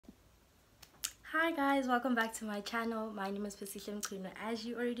Hi guys, welcome back to my channel. My name is Physician Cleaner, as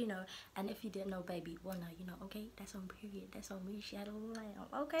you already know. And if you didn't know, baby, well now you know, okay? That's on period. That's on me, shadow lamb,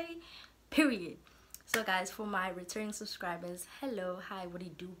 okay? Period. So guys, for my returning subscribers, hello, hi, what do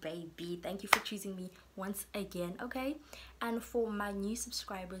you do, baby? Thank you for choosing me once again, okay? And for my new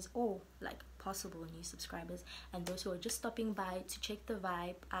subscribers, or like possible new subscribers, and those who are just stopping by to check the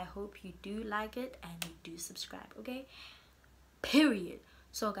vibe, I hope you do like it and you do subscribe, okay? Period.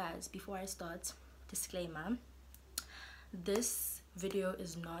 So guys, before I start, disclaimer, this video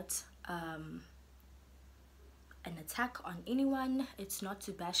is not an attack on anyone. It's not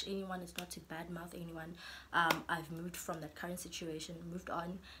to bash anyone, it's not to badmouth anyone. I've moved from that current situation, moved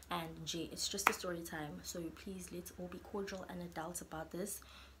on, and it's just a story time, so please let's all be cordial and adults about this.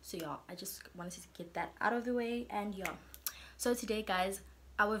 So yeah, I just wanted to get that out of the way. And yeah, so today guys,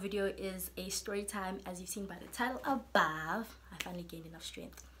 our video is a story time, as you've seen by the title above. I finally gained enough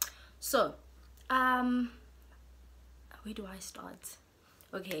strength. So where do I start?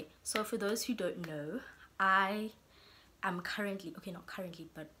 Okay, so for those who don't know, I am currently, okay, not currently,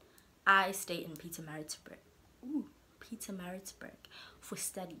 but I stay in Pietermaritzburg. Ooh, Pietermaritzburg for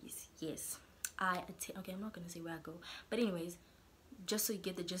studies. Yes, okay, I'm not gonna say where I go, but anyways, just so you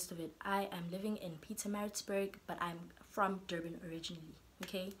get the gist of it, I am living in Pietermaritzburg, but I'm from Durban originally.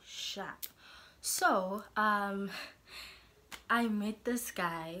 Okay, sharp. So I met this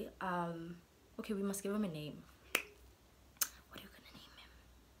guy. Okay, we must give him a name. What are you gonna name him?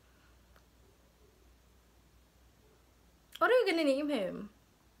 What are you gonna name him?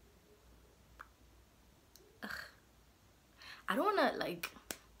 Ugh. I don't wanna like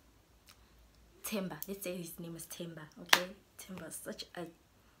Timba. Let's say his name is Timba. Okay, Timba is such a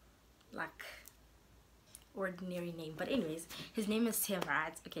like ordinary name, but anyways, his name is Timba,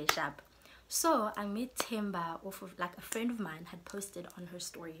 right? Okay, sharp. So I met Timba off of like a friend of mine had posted on her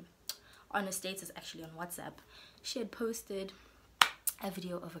story, on her status actually, on WhatsApp. She had posted a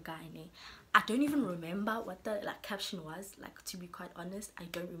video of a guy in it. I don't even remember what the like caption was, like, to be quite honest. I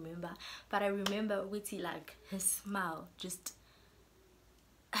don't remember, but I remember witty, like his smile just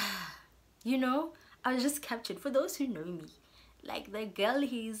you know, I was just captured. For those who know me, like the girl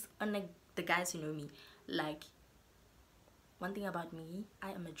he's on, like the guys who know me, like one thing about me,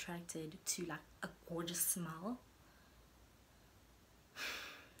 I am attracted to like a gorgeous smile.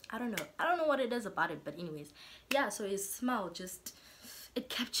 I don't know what it is about it, but anyways, yeah, so his smile just, it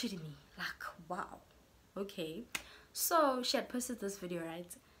captured me, like wow. Okay, so she had posted this video,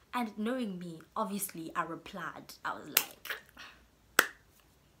 right? And knowing me, obviously I replied. I was like,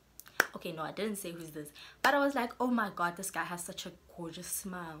 okay, no, I didn't say who's this, but I was like, oh my god, this guy has such a gorgeous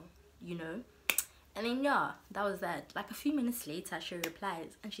smile, you know. And then yeah, that was that. Like a few minutes later, she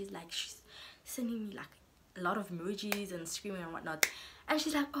replies, and she's sending me like a lot of emojis and screaming and whatnot. And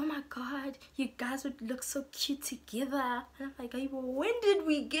she's like, oh my god, you guys would look so cute together. And I'm like, when did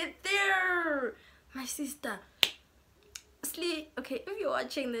we get there? My sister. Sleep. Okay, if you're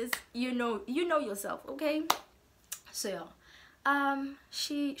watching this, you know yourself, okay? So yeah,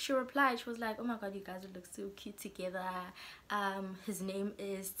 she replied. She was like, oh my god, you guys would look so cute together. His name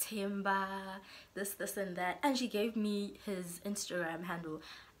is Timba, this and that. And she gave me his Instagram handle.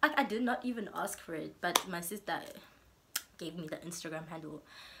 I did not even ask for it, but my sister gave me the Instagram handle.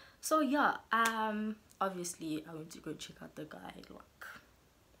 So yeah, obviously I went to go check out the guy. Like,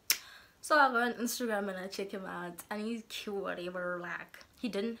 so I go on Instagram and I check him out, and he's cute, whatever. Like, he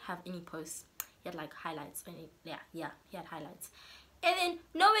didn't have any posts. He had like highlights, and he had highlights. And then,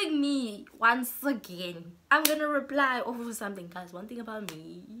 knowing me, once again, I'm gonna reply over something, guys. One thing about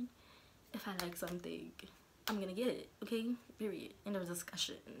me, if I like something, I'm gonna get it, okay? Period. End of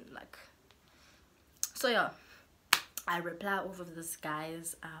discussion. Like, so yeah, I reply over this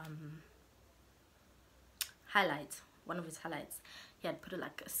guy's highlight, one of his highlights. He had put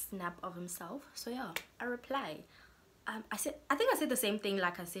like a snap of himself. So yeah, I reply. I think I said the same thing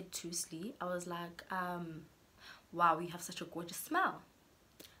like I said to Slee. I was like, wow, you have such a gorgeous smile.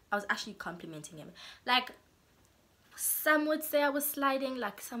 I was actually complimenting him. Like, some would say I was sliding,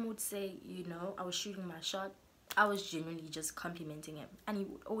 like some would say, you know, I was shooting my shot. I was genuinely just complimenting him. And he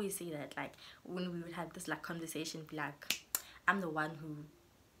would always say that, like, when we would have this like conversation, be like, I'm the one who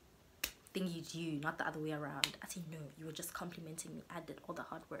thingied you, not the other way around. I said, no, you were just complimenting me. I did all the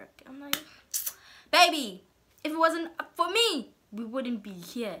hard work. I'm like, baby, if it wasn't for me, we wouldn't be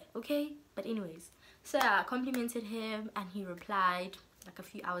here, okay? But anyways, so I complimented him, and he replied like a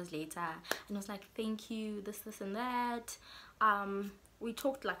few hours later, and was like, thank you, this and that. We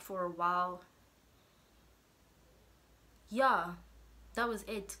talked like for a while. Yeah, that was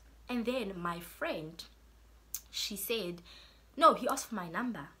it. And then my friend, she said, no, he asked for my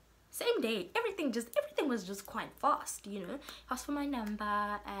number. same day. Everything was just quite fast, you know. He asked for my number,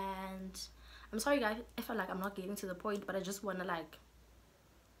 and I'm sorry guys if I'm not getting to the point, but I just want to like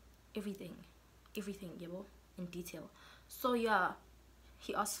everything, you know, in detail. So yeah,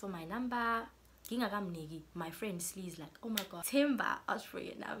 he asked for my number. My friend Slee's like, oh my god, Timba asked for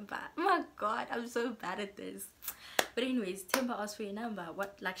your number. Oh my god, I'm so bad at this. But anyways, Timba asked for your number.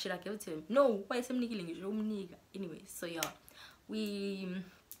 What, like, should I give it to him? No, why is him nigga? Anyways, so yeah, we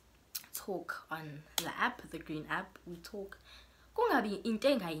talk on the app, the green app. We talk. Do you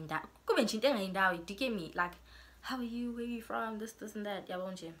get me? Like, how are you? Where are you from? This and that. Yeah,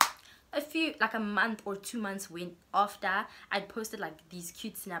 won't you? A few, like a month or 2 months went after, I posted like these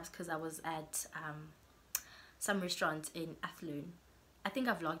cute snaps because I was at some restaurant in Athlone. I think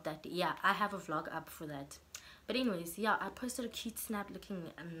I vlogged that. Yeah, I have a vlog up for that. But anyways, yeah, I posted a cute snap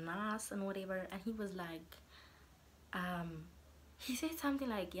looking nice and whatever, and he was like, he said something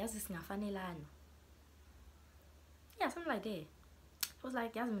like, yazi singafanelana. Yeah, something like that. I was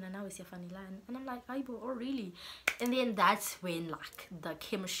like, Yasmin, now is your funny line. And I'm like, oh really? And then that's when like the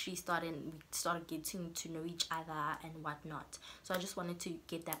chemistry started, and we started getting to know each other and whatnot. So I just wanted to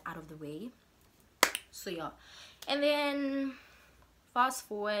get that out of the way. So yeah, and then fast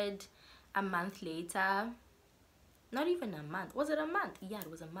forward a month later, not even a month, was it a month? Yeah,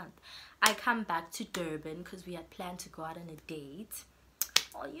 it was a month. I come back to Durban because we had planned to go out on a date.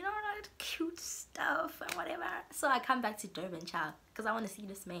 Oh, you know, that cute stuff and whatever. So I come back to Durban, child, because I want to see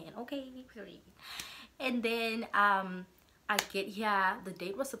this man. Okay, and then I get here. The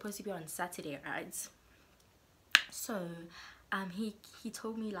date was supposed to be on Saturday, right? So he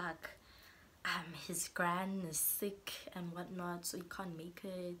told me like his gran is sick and whatnot, so he can't make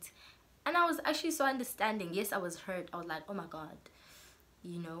it. And I was actually so understanding. Yes, I was hurt. I was like, oh my god,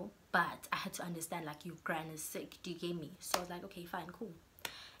 you know, but I had to understand, like, your gran is sick. Do you get me? So I was like, okay, fine, cool.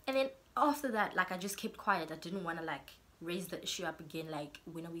 And then after that, like, I just kept quiet. I didn't want to like raise the issue up again, like,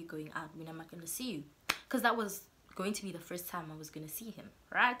 when are we going out? When am I going to see you? Because that was going to be the first time I was going to see him,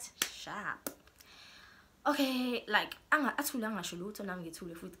 right? Sharp. Okay, like, because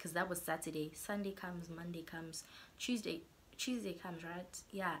that was Saturday. Sunday comes, Monday comes, Tuesday comes, right?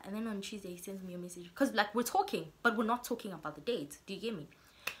 Yeah, and then on Tuesday he sends me a message, because like we're talking, but we're not talking about the date. Do you get me?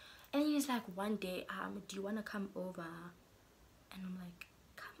 And he's like, one day, do you want to come over? And I'm like,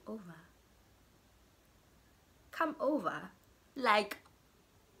 come over, like,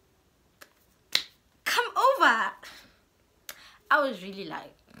 come over. I was really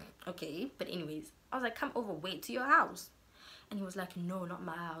like, okay, but anyways, I was like, come over, wait, to your house. And he was like, no, not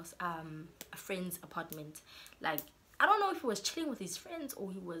my house, a friend's apartment. Like, I don't know if he was chilling with his friends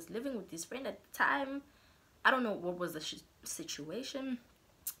or he was living with his friend at the time. I don't know what was the situation,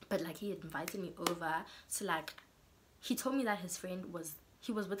 but like, he had invited me over. So like, he told me that he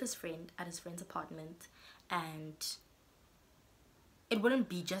was with his friend at his friend's apartment, and it wouldn't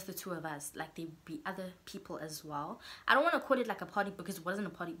be just the two of us, like there'd be other people as well. I don't want to call it like a party because it wasn't a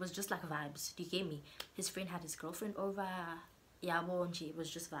party, it was just like vibes. Do you get me? His friend had his girlfriend over. Yeah, it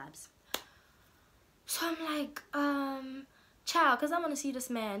was just vibes. So I'm like, ciao, because I want to see this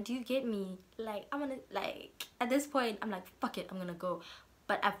man. Do you get me? Like, I want to, like, at this point I'm like, fuck it, I'm gonna go.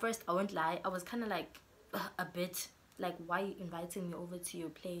 But at first, I won't lie, I was kind of like a bit like, why are you inviting me over to your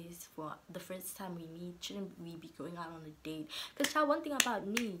place for the first time we meet? Shouldn't we be going out on a date? Because child, one thing about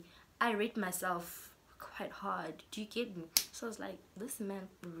me, I rate myself quite hard. Do you get me? So I was like, this man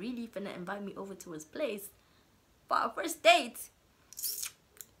really finna invite me over to his place for our first date.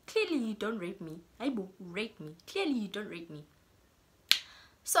 Clearly you don't rate me. Rate me. Clearly you don't rate me.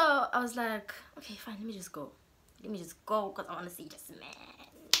 So I was like, okay, fine, let me just go because I want to see this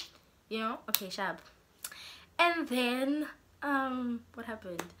man, you know. Okay, sharp. And then what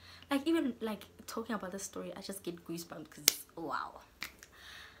happened, like, even like talking about this story, I just get goosebumps because wow.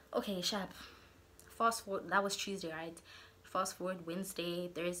 Okay, sharp. Fast forward, that was Tuesday, right? Fast forward,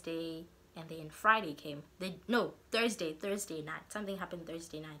 Wednesday, Thursday, and then Friday came. Thursday night. Something happened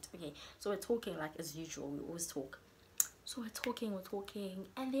Thursday night. Okay, so we're talking like as usual. We always talk. So we're talking,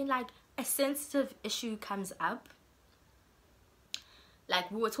 and then like a sensitive issue comes up. Like,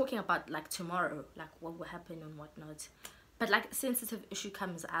 we were talking about like tomorrow, like what will happen and whatnot, but like a sensitive issue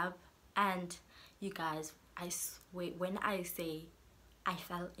comes up, and you guys, I swear, when I say I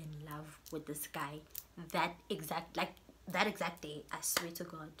fell in love with this guy that exact day, I swear to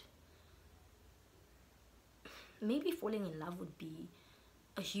God. Maybe falling in love would be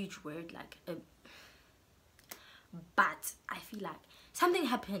a huge word, like but I feel like something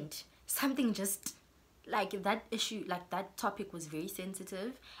happened, something just, like, that issue, like that topic was very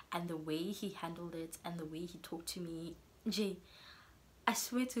sensitive, and the way he handled it and the way he talked to me, I I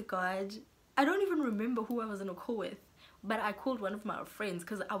swear to God, I don't even remember who I was in a call with, but I called one of my friends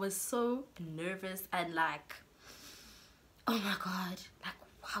because I was so nervous and like, oh my God, like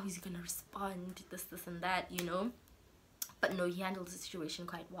how is he gonna respond, this and that, you know. But no, he handled the situation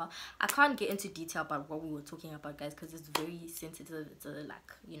quite well. I can't get into detail about what we were talking about, guys, because it's very sensitive. It's a,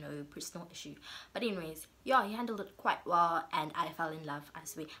 like, you know, personal issue. But anyways, yeah, he handled it quite well, and I fell in love. I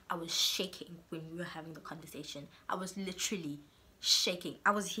swear, I was shaking when we were having the conversation. I was literally shaking.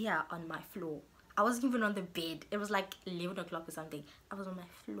 I was here on my floor. I wasn't even on the bed. It was like 11 o'clock or something. I was on my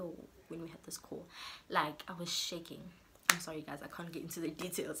floor when we had this call. Like, I was shaking. I'm sorry, guys, I can't get into the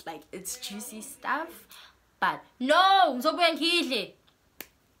details. Like, it's juicy stuff. But no, but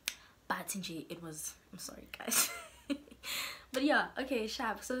Tinji, it was, I'm sorry, guys. But yeah, okay,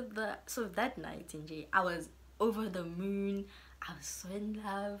 sharp. So that night, Tinji, I was over the moon. I was so in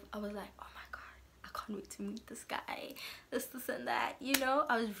love. I was like, oh my God, I can't wait to meet this guy, this and that, you know.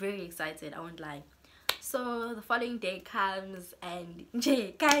 I was very excited, I won't lie. So the following day comes, and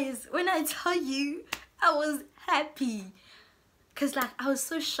guys, when I tell you, I was happy, because like I was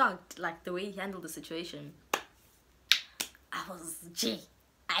so shocked, like the way he handled the situation.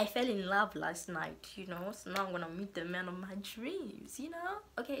 I fell in love last night, you know. So now I'm gonna meet the man of my dreams, you know.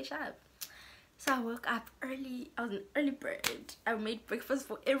 Okay, sharp. So I woke up early. I was an early bird. I made breakfast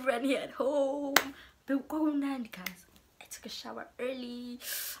for everyone here at home. But guys, I took a shower early.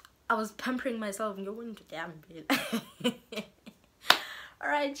 I was pampering myself. You're going to damn bed. All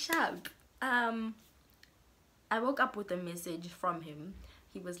right, sharp. I woke up with a message from him.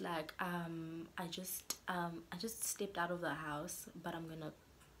 He was like, I just stepped out of the house, but I'm gonna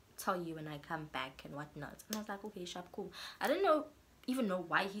tell you when I come back and whatnot. And I was like, okay, sharp, cool. I didn't even know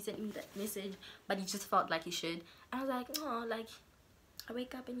why he sent me that message, but he just felt like he should. And I was like, oh, like, I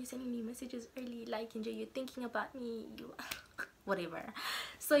wake up and you're sending me messages early, like, enjoy, you're thinking about me, you whatever.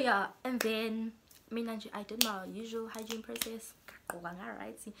 So yeah, and then I did my usual hygiene process.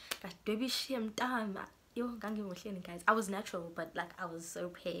 Yo, guys, I was natural, but like I was so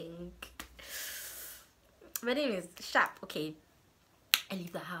pink. But anyways, sharp. Okay, I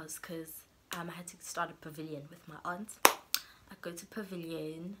leave the house because I had to start a pavilion with my aunt. I go to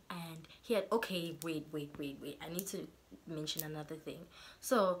pavilion, and he had, okay, wait, I need to mention another thing.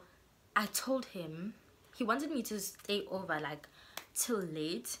 So I told him, he wanted me to stay over like till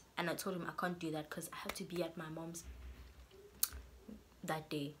late, and I told him I can't do that because I have to be at my mom's that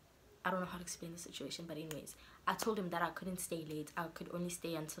day. I don't know how to explain the situation, but anyways, I told him that I couldn't stay late. I could only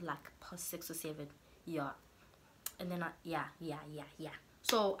stay until like past 6 or 7. Yeah. And then yeah.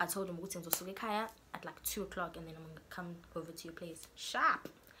 So I told him at like 2 o'clock, and then I'm gonna come over to your place. Sharp.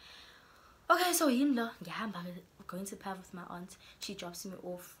 Okay, so I'm going to Pav with my aunt. She drops me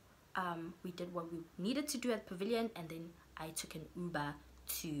off. We did what we needed to do at pavilion, and then I took an Uber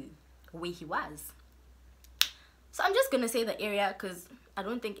to where he was. So I'm just gonna say the area because I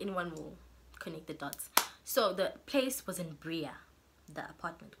don't think anyone will connect the dots. So the place was in Bria. The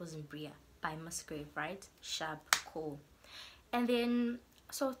apartment was in Bria by Musgrave, right? Sharp, cool. And then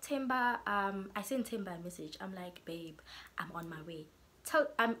so Temba, I sent Temba a message. I'm like, babe, I'm on my way.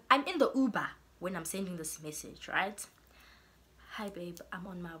 I'm in the Uber when I'm sending this message, right? Hi babe, I'm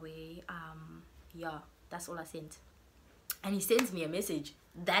on my way. Yeah, that's all I sent. And he sends me a message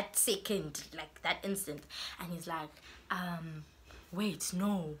that second, like that instant, and he's like, wait,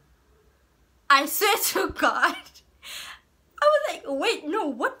 no. I swear to God, I was like, wait, no,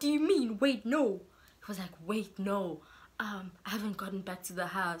 what do you mean, wait, no? He was like, wait, no, I haven't gotten back to the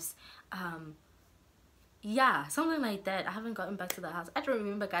house. Yeah, something like that. I haven't gotten back to the house. I don't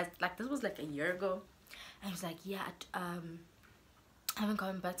remember, guys, like this was like a year ago. And he was like, yeah, I haven't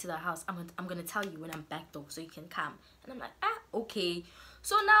gotten back to the house. I'm gonna tell you when I'm back though, so you can come. And I'm like, okay.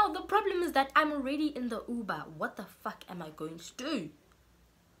 So now the problem is that I'm already in the Uber. What the fuck am I going to do?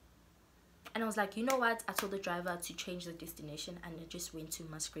 And I was like, you know what? I told the driver to change the destination, and I just went to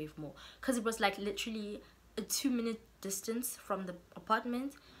Musgrave Mall because it was like literally a 2-minute distance from the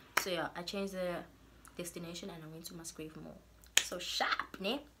apartment. So yeah, I changed the destination and I went to Musgrave Mall. So sharp,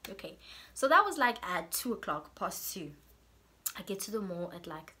 ne? Okay. So that was like at 2 o'clock past 2. I get to the mall at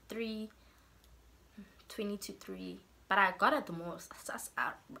like 3:20 to 3, but I got at the mall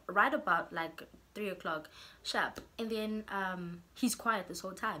right about like 3 o'clock sharp. And then he's quiet this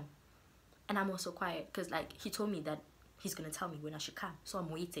whole time, and I'm also quiet because like he told me that he's gonna tell me when I should come, so I'm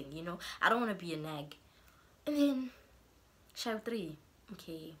waiting, you know. I don't want to be a nag. And then sharp 3,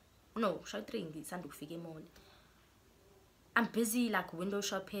 okay, no, sharp 3 mall. I'm busy like window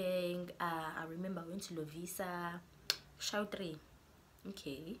shopping. I remember I went to Lovisa. Show 3.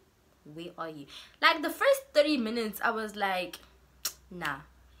 Okay, where are you? Like the first 30 minutes I was like, Nah,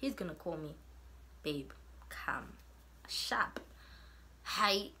 he's gonna call me. Babe, come. Sharp.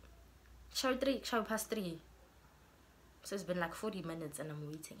 Hi. Show past 3. So it's been like 40 minutes and I'm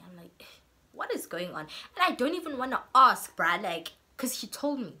waiting. I'm like, what is going on? And I don't even want to ask, bruh. Like, because he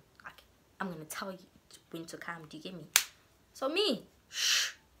told me. Like, I'm going to tell you when to come. Do you get me? So me.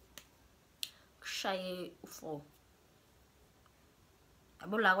 Shh. Shy 4. I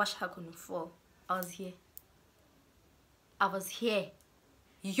was here. I was here.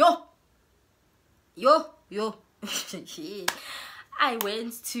 Yo.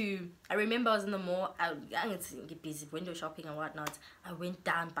 I remember I was in the mall. I had to get busy window shopping and whatnot. I went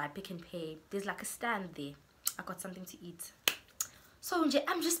down by Pick and Pay. There's like a stand there. I got something to eat. So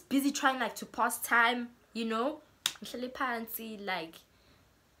I'm just busy trying like to pass time, you know. Like,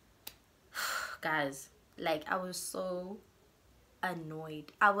 guys, like I was so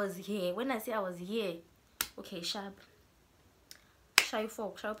annoyed. I was here. When I say I was here, okay, sharp. Shy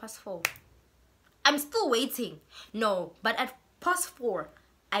past 4. I'm still waiting. No, but at past 4,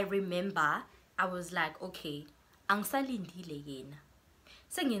 I remember I was like, okay, angisalindile yena.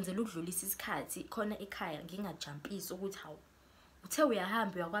 Sengenzela ukudlulisa isikhathi khona ekhaya ngingajumpisi ukuthi hawu uthe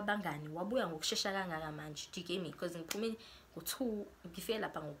uyahamba uyakwabangani wabuya ngokusheshsha kangaka manje. Do you get me? Because ngiphume ngo2 ngifike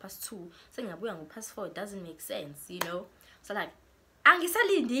lapha ngopast 2 sengiyabuya ngopast 4. It doesn't make sense, you know. So like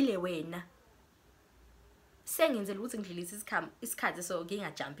angisalindile wena. Sengenzela ukuthi ngidlulisa isikhathi so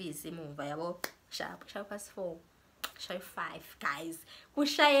ngingajumpisi emuva yabo. Sharp past 4. Shy 5, guys.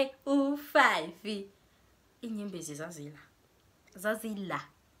 Kushaye u5. Inyembezi zazila.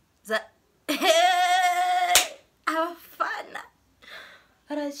 Afana.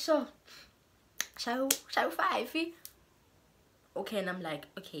 Alright, sure. Shy 5. Okay, and I'm like,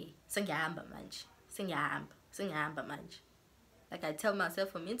 okay, sengiyahamba manje. Like I tell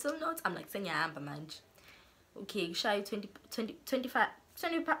myself for mental notes, I'm like sengiyahamba manje. Okay, shy 20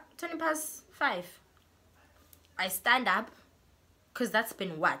 past 5. I stand up, because that's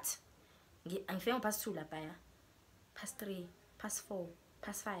been what? I'm feeling past 2 lapaya. Past 3, past 4,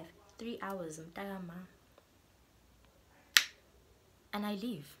 past 5. 3 hours. And I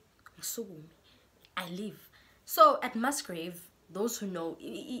leave. I leave. So at Musgrave, those who know,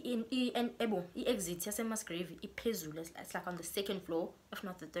 exit yase Musgrave, it's like on the 2nd floor, if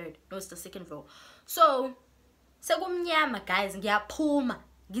not the 3rd. No, it's the 2nd floor. So sekumnyama, guys, ngiyaphuma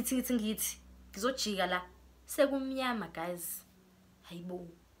ngithi ngizojika la. Sekumnyama, guys. Hayibo.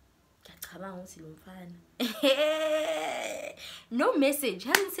 Ngiyacabanga ukuthi lo mfana. No message. He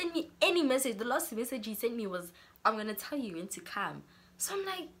hasn't sent me any message. The last message he sent me was, I'm gonna tell you when to come. So I'm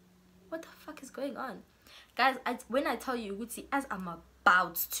like, what the fuck is going on? Guys, when I tell you, as I'm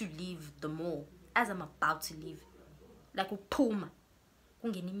about to leave the mall, like upuma,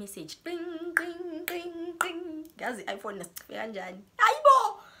 kungeni message, ding ding ding ding. Guys, the iPhone is kanjani?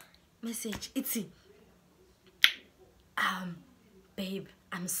 Hayibo. Message, it's babe,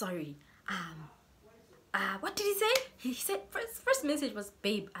 I'm sorry. What did he say? He said first message was,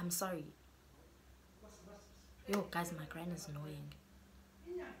 babe, I'm sorry. Yo, guys, my grand is annoying.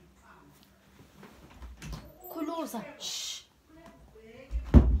 Kuluza. Shh.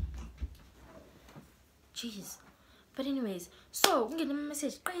 Jeez. But anyways, so I'm getting a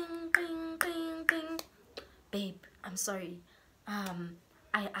message. Ding, ding, ding, ding. Babe, I'm sorry.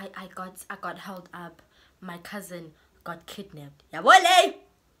 I got held up. My cousin got kidnapped. Yabole!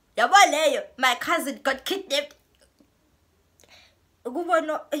 My cousin got kidnapped.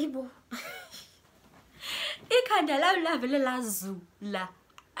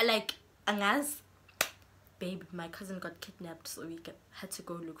 Like, angas. Babe, my cousin got kidnapped, so we had to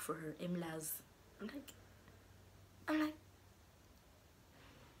go look for her. Imlaz. I'm like,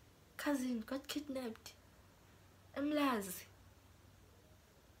 cousin got kidnapped. Imlaz.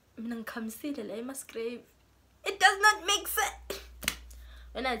 Musgrave. It does not make sense.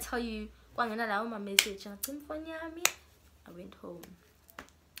 When I tell you, my message, I went home.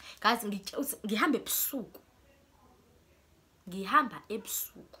 Guys, ngihamba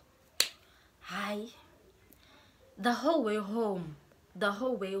ebusuku. Hi. The whole way home,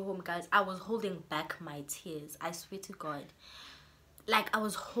 guys, I was holding back my tears. I swear to God. Like, I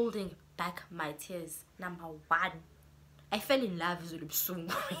was holding back my tears. Number 1, I fell in love with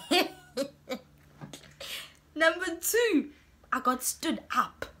Busungu. Number 2, I got stood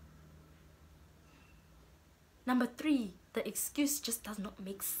up. Number 3, the excuse just does not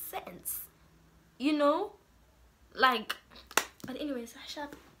make sense. You know? Like, but anyways, shut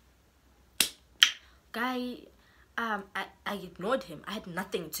up. Guy, I ignored him. I had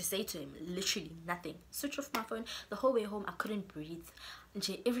nothing to say to him. Literally nothing. Switch off my phone. The whole way home, I couldn't breathe.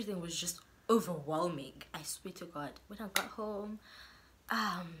 And everything was just overwhelming. I swear to God. When I got home,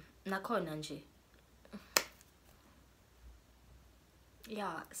 nakhona nje.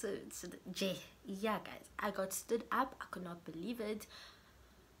 Yeah, so yeah guys, I got stood up. I could not believe it.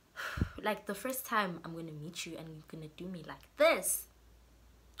 Like, the first time I'm gonna meet you and you're gonna do me like this.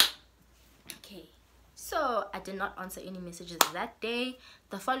 Okay, so I did not answer any messages that day.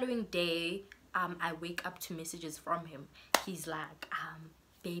 The following day, I wake up to messages from him. He's like,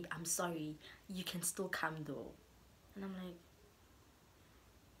 babe, I'm sorry, you can still come though. And I'm like,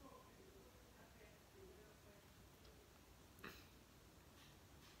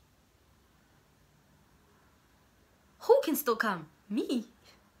 who can still come? Me?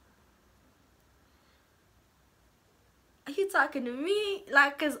 Are you talking to me?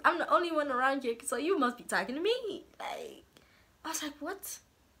 Like, cause I'm the only one around here, so you must be talking to me. Like, I was like, what?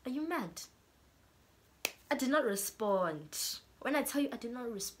 Are you mad? I did not respond. When I tell you I did not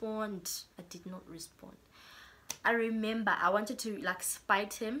respond, I did not respond. I remember I wanted to like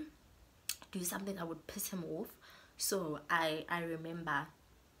spite him, do something that would piss him off. So I remember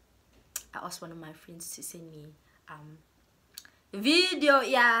I asked one of my friends to send me video,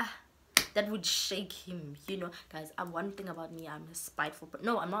 yeah, that would shake him, you know. Guys, one thing about me, I'm a spiteful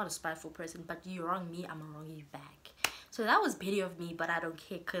no, I'm not a spiteful person, but you wrong me, I'm gonna wrong you back. So that was petty of me, but I don't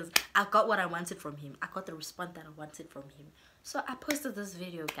care, because I got what I wanted from him. I got the response that I wanted from him. So I posted this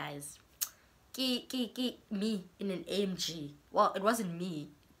video, guys. Me in an AMG. Well, it wasn't me,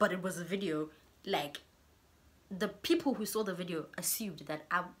 but it was a video. Like, the people who saw the video assumed that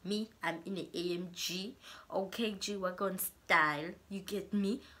I'm in an AMG. Okay, G-Wagon style. You get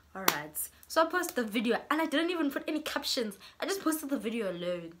me? Alright. So I posted the video and I didn't even put any captions. I just posted the video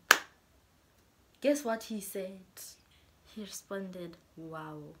alone. Guess what he said? He responded,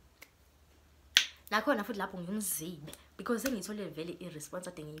 wow. Nakhona futhi lapho ngimzibe because sengithole vele i-response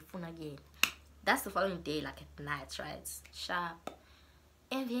ade ngiyifuna again. That's the following day, like at night, right? Sharp.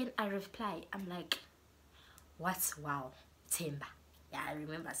 And then I reply, I'm like, what's wow, Themba? Yeah, I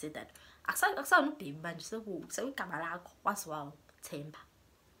remember I said that. Akusawu baby manje sekugama lakho, what's wow, Themba?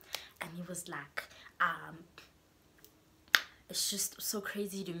 And he was like, it's just so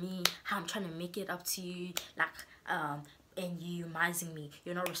crazy to me how I'm trying to make it up to you, like, and you mising me.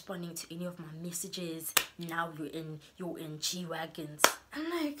 You're not responding to any of my messages. Now you're in G-Wagons. I'm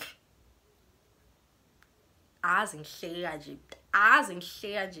like, I was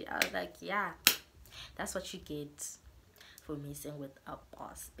like, yeah, that's what you get for messing with a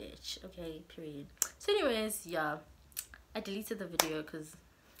boss bitch. Okay, period. So anyways, yeah, I deleted the video because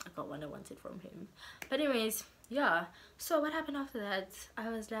I got what I wanted from him. But anyways, yeah, so what happened after that? I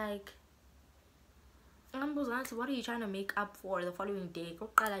was like, what are you trying to make up for the following day?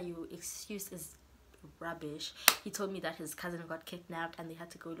 Your excuse is rubbish. He told me that his cousin got kidnapped and they had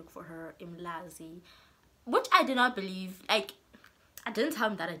to go look for her in Lazi, which I did not believe. Like, I didn't tell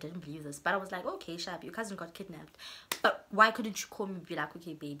him that I didn't believe this, but I was like, okay, Shab, your cousin got kidnapped, but why couldn't you call me and be like,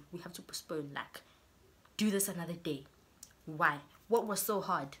 okay babe, we have to postpone, like, do this another day? Why? What was so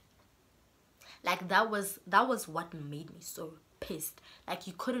hard? Like, that was what made me so pissed. Like,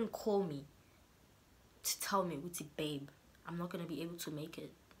 you couldn't call me to tell me, Uti, babe, I'm not gonna be able to make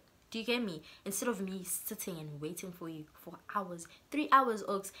it. Do you get me? Instead of me sitting and waiting for you for hours, 3 hours,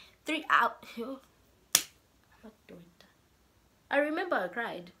 Oaks, 3 hours. I'm not doing that. I remember I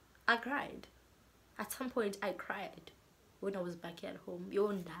cried. At some point I cried when I was back at home. Yo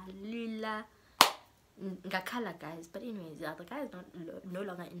ndalila ngakhala, guys. But anyways, yeah, the guy is no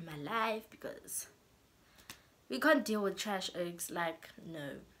longer in my life because we can't deal with trash eggs. Like,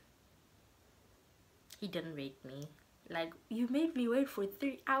 no, he didn't rape me. Like, you made me wait for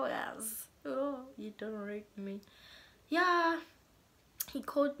 3 hours. Oh, you didn't rape me. Yeah, he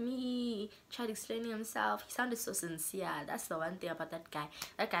called me, tried explaining himself. He sounded so sincere. That's the one thing about that guy.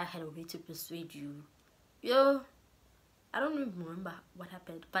 That guy had a way to persuade you. Yo, I don't even remember what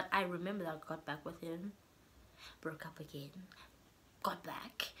happened, but I remember that I got back with him, broke up again, got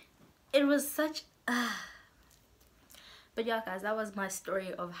back. It was such but yeah, guys, that was my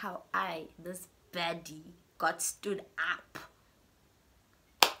story of how I, this baddie, got stood up.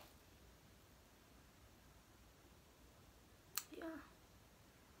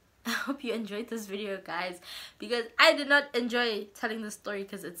 I hope you enjoyed this video, guys, because I did not enjoy telling the story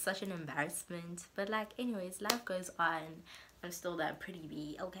because it's such an embarrassment. But like, anyways, life goes on. I'm still that pretty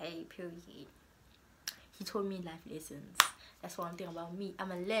bee, okay, period. He told me life lessons. That's one thing about me.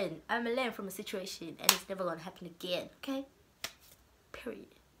 I'm a learn from a situation and it's never gonna happen again, okay,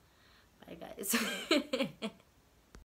 period. Bye, guys.